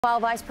While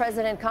Vice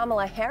President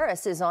Kamala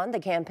Harris is on the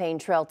campaign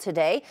trail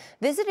today,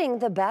 visiting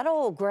the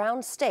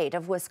battleground state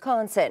of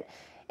Wisconsin.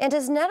 And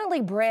as Natalie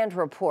Brand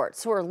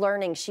reports, we're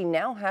learning she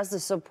now has the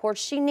support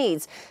she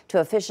needs to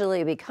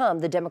officially become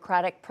the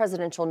Democratic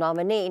presidential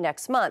nominee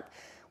next month,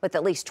 with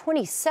at least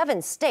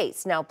 27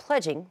 states now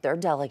pledging their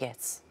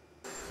delegates.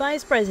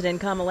 Vice President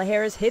Kamala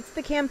Harris hits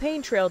the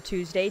campaign trail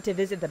Tuesday to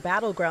visit the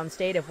battleground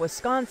state of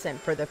Wisconsin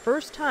for the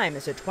first time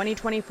as a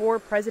 2024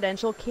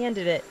 presidential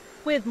candidate.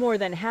 With more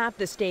than half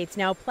the states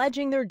now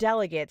pledging their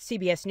delegates,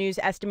 CBS News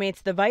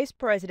estimates the vice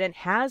president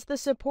has the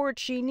support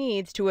she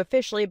needs to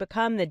officially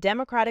become the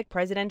Democratic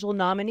presidential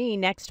nominee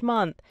next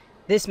month.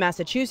 This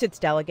Massachusetts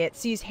delegate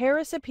sees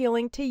Harris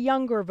appealing to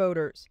younger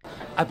voters.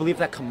 I believe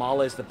that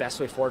Kamala is the best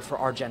way forward for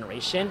our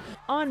generation.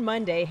 On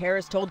Monday,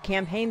 Harris told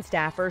campaign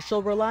staffers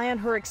she'll rely on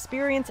her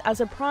experience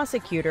as a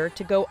prosecutor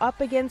to go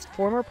up against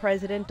former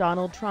President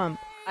Donald Trump.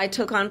 I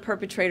took on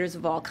perpetrators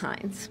of all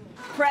kinds.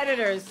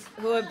 Predators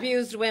who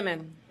abused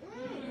women.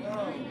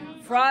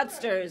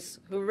 Fraudsters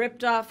who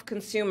ripped off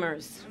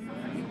consumers.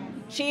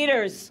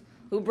 Cheaters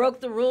who broke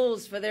the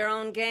rules for their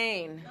own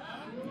gain.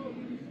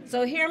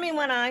 So hear me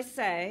when I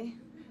say,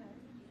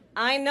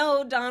 I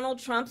know Donald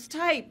Trump's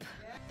type.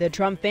 The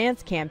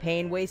Trump-Vance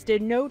campaign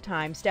wasted no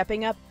time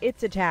stepping up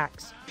its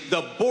attacks.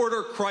 The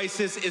border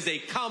crisis is a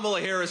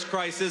Kamala Harris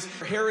crisis.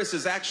 Harris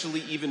is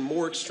actually even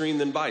more extreme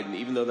than Biden,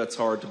 even though that's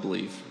hard to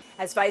believe.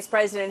 As Vice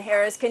President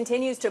Harris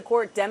continues to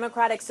court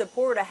Democratic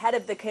support ahead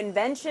of the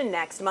convention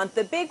next month,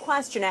 the big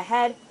question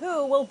ahead,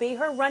 who will be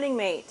her running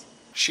mate?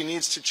 She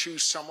needs to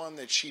choose someone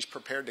that she's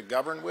prepared to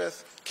govern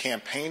with,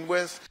 campaign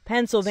with.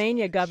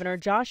 Pennsylvania Governor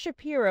Josh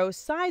Shapiro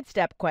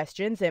sidestepped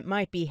questions it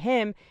might be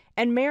him,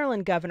 and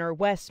Maryland Governor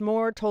Wes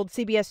Moore told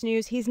CBS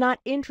News he's not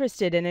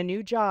interested in a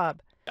new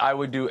job. I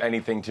would do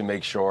anything to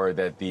make sure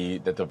that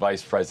the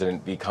vice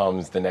president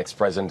becomes the next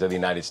president of the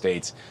United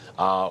States,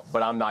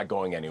 but I'm not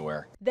going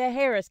anywhere. The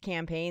Harris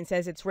campaign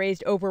says it's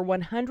raised over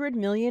 $100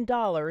 million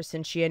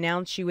since she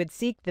announced she would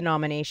seek the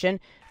nomination.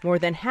 More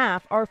than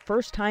half are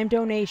first-time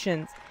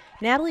donations.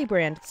 Natalie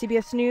Brand,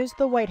 CBS News,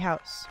 the White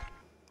House.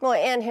 Well,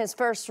 in his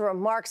first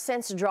remarks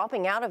since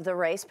dropping out of the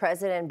race,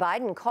 President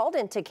Biden called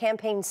into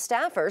campaign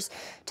staffers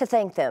to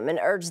thank them and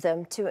urged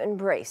them to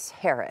embrace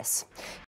Harris.